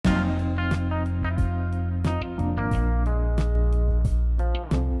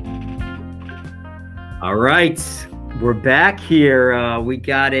All right, we're back here. We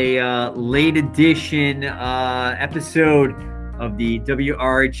got a late edition episode of the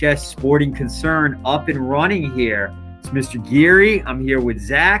WRHS Sporting Concern up and running here. It's Mr. Geary. I'm here with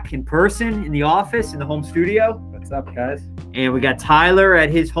Zach in person in the office in the home studio. What's up, guys? And we got Tyler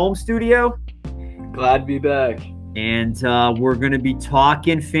at his home studio. Glad to be back. And we're going to be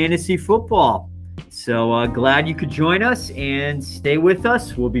talking fantasy football. So glad you could join us and stay with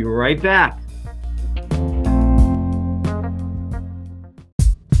us. We'll be right back.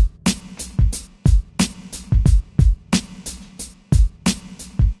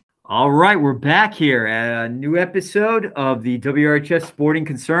 All right, we're back here at a new episode of the WRHS Sporting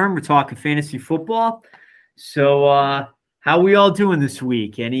Concern. We're talking fantasy football. So how we all doing this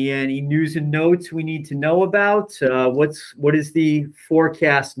week? Any news and notes we need to know about? What does the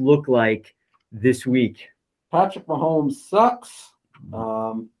forecast look like this week? Patrick Mahomes sucks.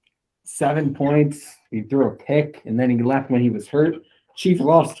 7 points. He threw a pick, and then he left when he was hurt. Chiefs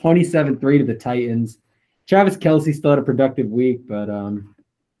lost 27-3 to the Titans. Travis Kelce still had a productive week, but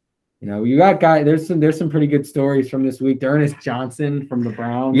you got guys. There's some pretty good stories from this week. D'Ernest Johnson from the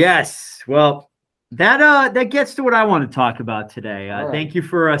Browns. Yes. Well, that gets to what I want to talk about today. Right. Thank you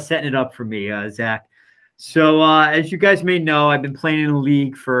for setting it up for me, Zach. So as you guys may know, I've been playing in the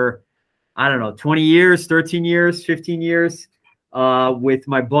league for, 20 years, 13 years, 15 years with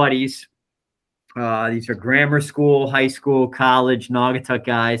my buddies. These are grammar school, high school, college, Naugatuck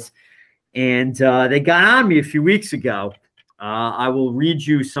guys. And they got on me a few weeks ago. I will read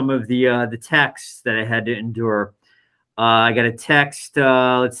you some of the texts that I had to endure. I got a text,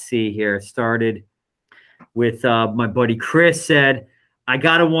 let's see here, started with my buddy Chris said, I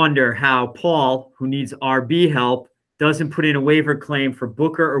got to wonder how Paul, who needs RB help, doesn't put in a waiver claim for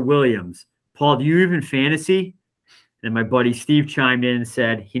Booker or Williams. Paul, do you even fantasy? And my buddy Steve chimed in and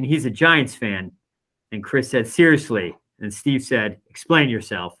said, he's a Giants fan. And Chris said, seriously? And Steve said, explain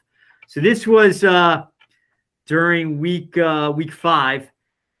yourself. So this was during week 5.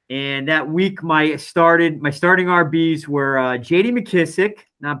 And that week, my starting RBs were J.D. McKissick,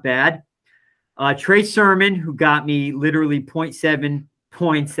 not bad. Trey Sermon, who got me literally 0.7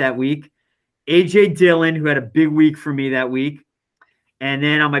 points that week. A.J. Dillon, who had a big week for me that week. And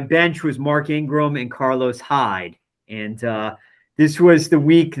then on my bench was Mark Ingram and Carlos Hyde. And this was the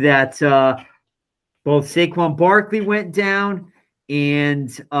week that both Saquon Barkley went down and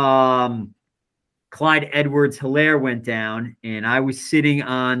Clyde Edwards-Helaire went down, and I was sitting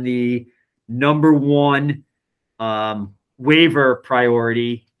on the number 1 waiver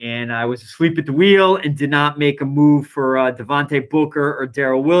priority, and I was asleep at the wheel and did not make a move for Devontae Booker or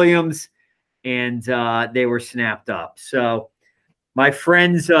Darrell Williams, and they were snapped up. So my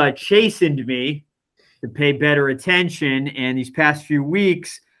friends chastened me to pay better attention, and these past few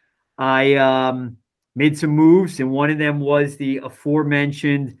weeks I made some moves, and one of them was the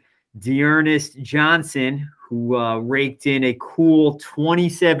aforementioned D'Ernest Johnson, who raked in a cool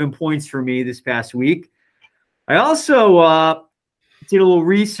 27 points for me this past week. I also did a little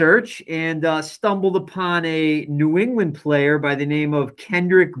research and stumbled upon a New England player by the name of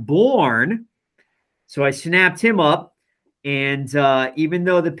Kendrick Bourne. So I snapped him up, and even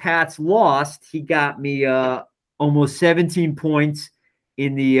though the Pats lost, he got me almost 17 points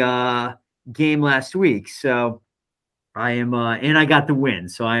in the game last week. So I am, and I got the win.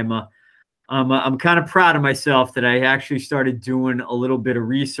 So I'm kind of proud of myself that I actually started doing a little bit of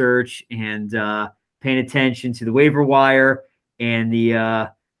research and paying attention to the waiver wire and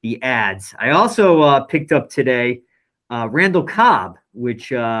the ads. I also picked up today Randall Cobb,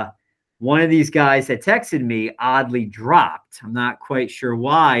 which one of these guys that texted me oddly dropped. I'm not quite sure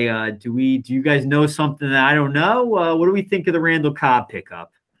why. Do you guys know something that I don't know? What do we think of the Randall Cobb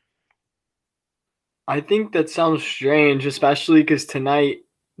pickup? I think that sounds strange, especially because tonight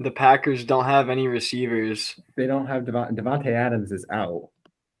the Packers don't have any receivers. They don't have Devontae Adams is out.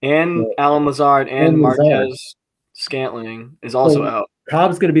 And Alan Lazard and Marquez Scantling is also out.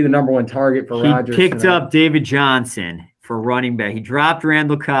 Cobb's going to be the number 1 target for Rodgers. He picked up David Johnson for running back. He dropped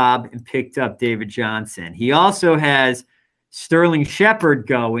Randall Cobb and picked up David Johnson. He also has Sterling Shepard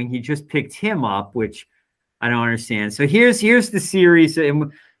going. He just picked him up, which I don't understand. So here's the series,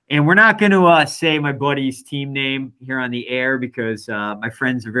 and we're not going to say my buddy's team name here on the air because my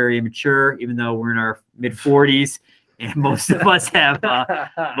friends are very immature, even though we're in our mid-40s, and most of us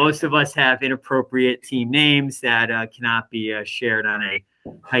have inappropriate team names that cannot be shared on a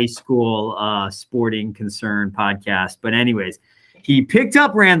high school sporting concern podcast. But anyways, he picked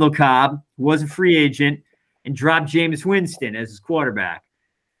up Randall Cobb, who was a free agent, and dropped Jameis Winston as his quarterback.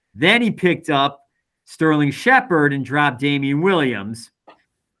 Then he picked up Sterling Shepard and dropped Damian Williams.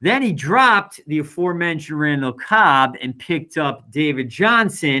 Then he dropped the aforementioned Randall Cobb and picked up David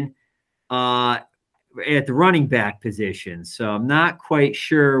Johnson at the running back position. So I'm not quite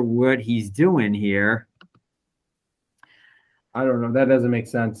sure what he's doing here. I don't know. That doesn't make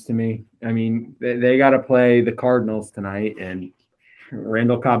sense to me. I mean, they got to play the Cardinals tonight, and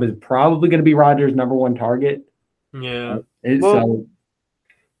Randall Cobb is probably going to be Rodgers' number one target. Yeah. So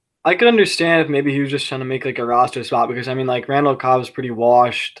I could understand if maybe he was just trying to make like a roster spot because I mean like Randall Cobb is pretty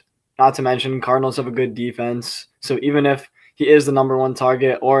washed. Not to mention Cardinals have a good defense. So even if he is the number one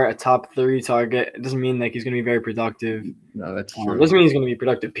target or a top 3 target, it doesn't mean like he's going to be very productive. No, that's true. It doesn't mean he's going to be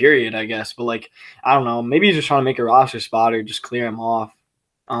productive, period, I guess. But like, I don't know. Maybe he's just trying to make a roster spot or just clear him off.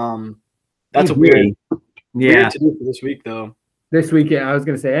 That's a weird to do for this week though. This week, I was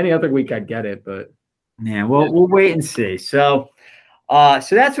going to say any other week I'd get it, but yeah, we'll wait and see. So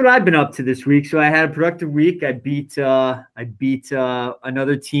that's what I've been up to this week. So I had a productive week. I beat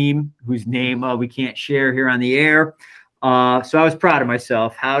another team whose name we can't share here on the air. So I was proud of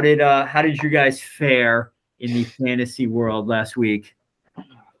myself. How did you guys fare in the fantasy world last week?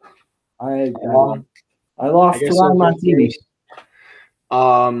 I lost to Ron Mancini.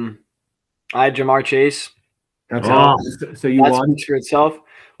 I had Jamar Chase. So you that won speaks for itself.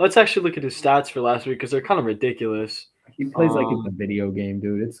 Let's actually look at his stats for last week because they're kind of ridiculous. He plays like it's a video game,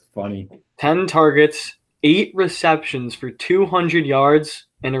 dude. It's funny. 10 targets, 8 receptions for 200 yards,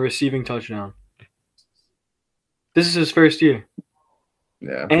 and a receiving touchdown. This is his first year.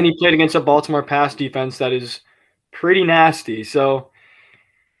 Yeah. And he played against a Baltimore pass defense that is pretty nasty. So,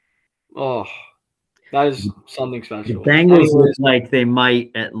 that is something special. The Bengals look like they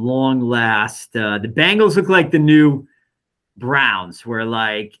might at long last. The Bengals look like the new Browns, where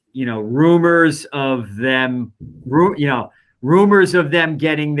rumors of them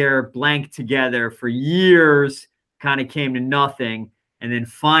getting their blank together for years kind of came to nothing, and then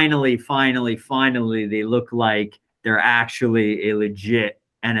finally they look like they're actually a legit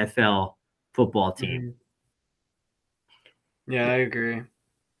NFL football team. Yeah, I agree.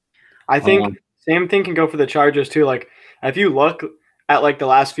 I think same thing can go for the Chargers too. Like if you look at like the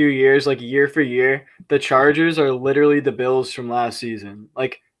last few years, like year for year, the Chargers are literally the Bills from last season.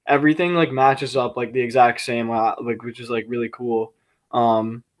 Like everything like matches up like the exact same, like which is like really cool. I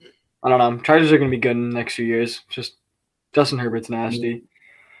don't know. Chargers are gonna be good in the next few years. Just Justin Herbert's nasty.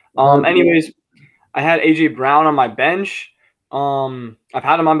 Anyways, I had AJ Brown on my bench. I've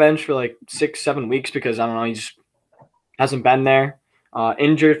had him on bench for like 6-7 weeks because I don't know, he just hasn't been there.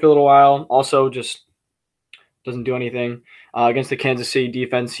 Injured for a little while. Also just doesn't do anything. Against the Kansas City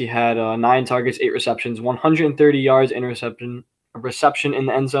defense, he had 9 targets, 8 receptions, 130 yards, a reception in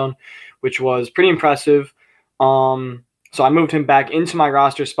the end zone, which was pretty impressive. So I moved him back into my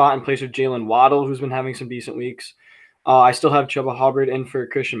roster spot in place of Jalen Waddle, who's been having some decent weeks. I still have Chuba Hubbard in for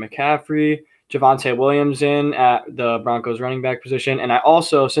Christian McCaffrey, Javonte Williams in at the Broncos running back position. And I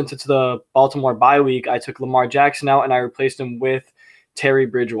also, since it's the Baltimore bye week, I took Lamar Jackson out and I replaced him with Terry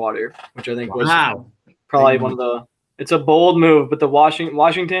Bridgewater, which I think was probably one of the – it's a bold move, but the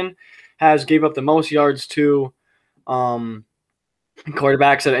Washington has gave up the most yards to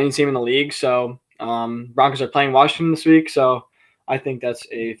quarterbacks at any team in the league. So Broncos are playing Washington this week, so I think that's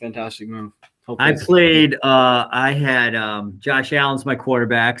a fantastic move. I played I had Josh Allen's my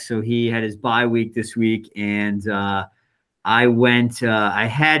quarterback, so he had his bye week this week, and I went I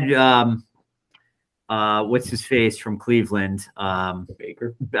had what's his face from Cleveland,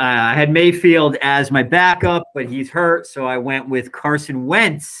 Baker. I had Mayfield as my backup, but he's hurt, so I went with Carson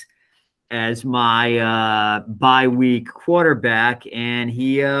Wentz as my bye week quarterback, and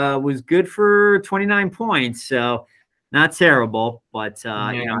he was good for 29 points, so not terrible, but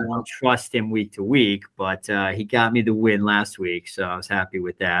I won't trust him week to week, but he got me the win last week, so I was happy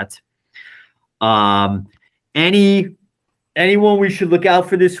with that. Anyone we should look out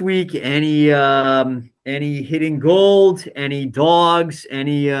for this week? Any hitting gold? Any dogs?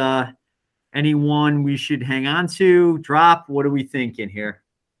 Anyone we should hang on to? Drop? What are we thinking here?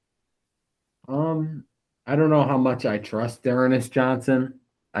 I don't know how much I trust Ernest Johnson.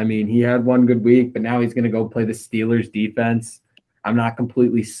 I mean, he had one good week, but now he's going to go play the Steelers defense. I'm not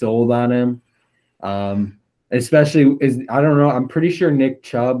completely sold on him. Especially I don't know. I'm pretty sure Nick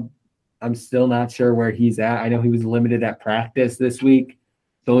Chubb, I'm still not sure where he's at. I know he was limited at practice this week.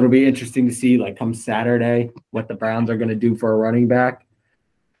 So it'll be interesting to see, like, come Saturday, what the Browns are going to do for a running back.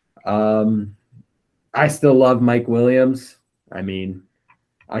 I still love Mike Williams. I mean,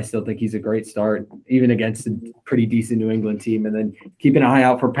 I still think he's a great start, even against a pretty decent New England team. And then keep an eye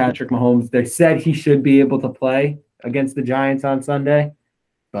out for Patrick Mahomes. They said he should be able to play against the Giants on Sunday,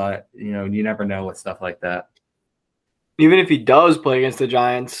 but, you never know with stuff like that. even if he does play against the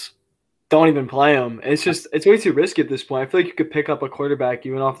Giants, don't even play him. It's way too risky at this point. I feel like you could pick up a quarterback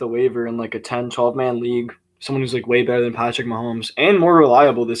even off the waiver in like a 10, 12-man league, someone who's like way better than Patrick Mahomes and more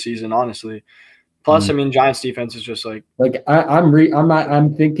reliable this season, honestly. Plus, I mean, Giants defense is just like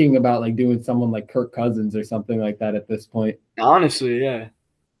I'm thinking about like doing someone like Kirk Cousins or something like that at this point. honestly, yeah.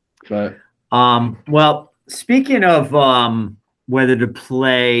 But well, speaking of whether to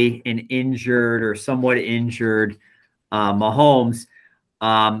play an injured or somewhat injured Mahomes,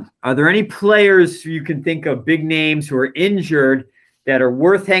 are there any players you can think of, big names who are injured, that are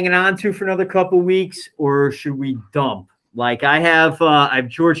worth hanging on to for another couple weeks, or should we dump? Like I have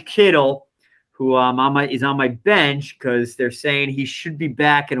George Kittle, who is on my bench because they're saying he should be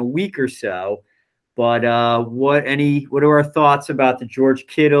back in a week or so. But what are our thoughts about the George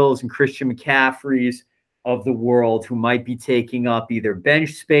Kittles and Christian McCaffreys of the world, who might be taking up either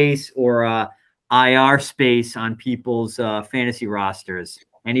bench space or IR space on people's fantasy rosters?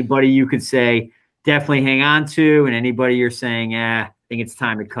 Anybody you could say definitely hang on to, and anybody you're saying, I think it's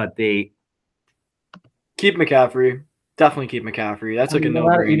time to cut bait? Keep McCaffrey. Definitely keep McCaffrey. That's like a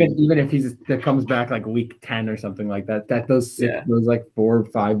no-brainer. Even if that comes back like week 10 or something like that, those like 4 or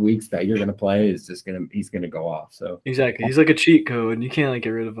 5 weeks that you're gonna play is just he's gonna go off. So exactly, he's like a cheat code. You can't like get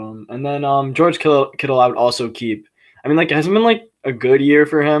rid of him. And then George Kittle I would also keep. I mean, like it hasn't been like a good year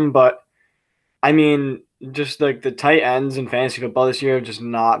for him, but I mean, just like the tight ends in fantasy football this year have just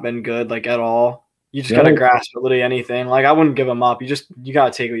not been good like at all. You just gotta grasp literally anything. Like I wouldn't give him up. You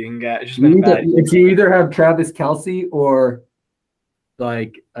gotta take what you can get. It's just been bad. If you either have Travis Kelce or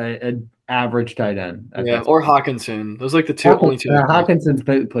like an average tight end, or Hawkinson. Those are like the only two. Hawkinson's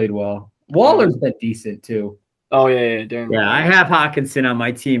played well. Waller's been decent too. Oh yeah. I have Hawkinson on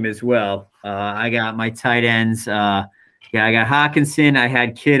my team as well. I got my tight ends. I got Hawkinson. I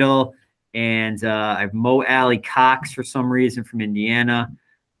had Kittle, and I have Mo Alley Cox for some reason from Indiana.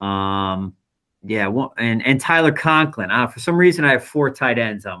 And Tyler Conklin. For some reason, I have 4 tight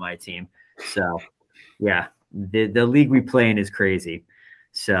ends on my team. So, yeah, the league we play in is crazy.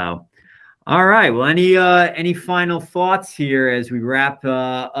 So, all right. Well, any final thoughts here as we wrap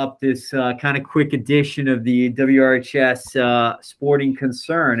up this kind of quick edition of the WRHS Sporting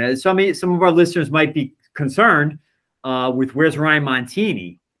Concern? As some of our listeners might be concerned with where's Ryan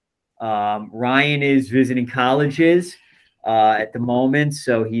Montini. Ryan is visiting colleges at the moment,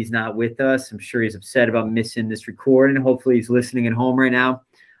 so he's not with us. I'm sure he's upset about missing this recording. Hopefully he's listening at home right now.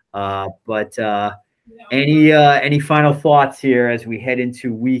 But any final thoughts here as we head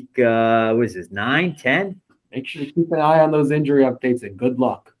into week, what is this, 9, 10? Make sure to keep an eye on those injury updates, and good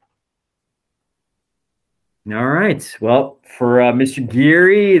luck. All right. Well, for Mr.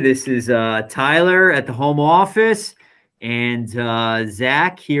 Geary, this is Tyler at the home office, and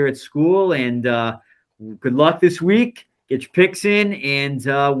Zach here at school. And good luck this week. Get your picks in,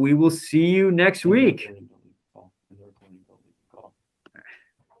 and we will see you next week.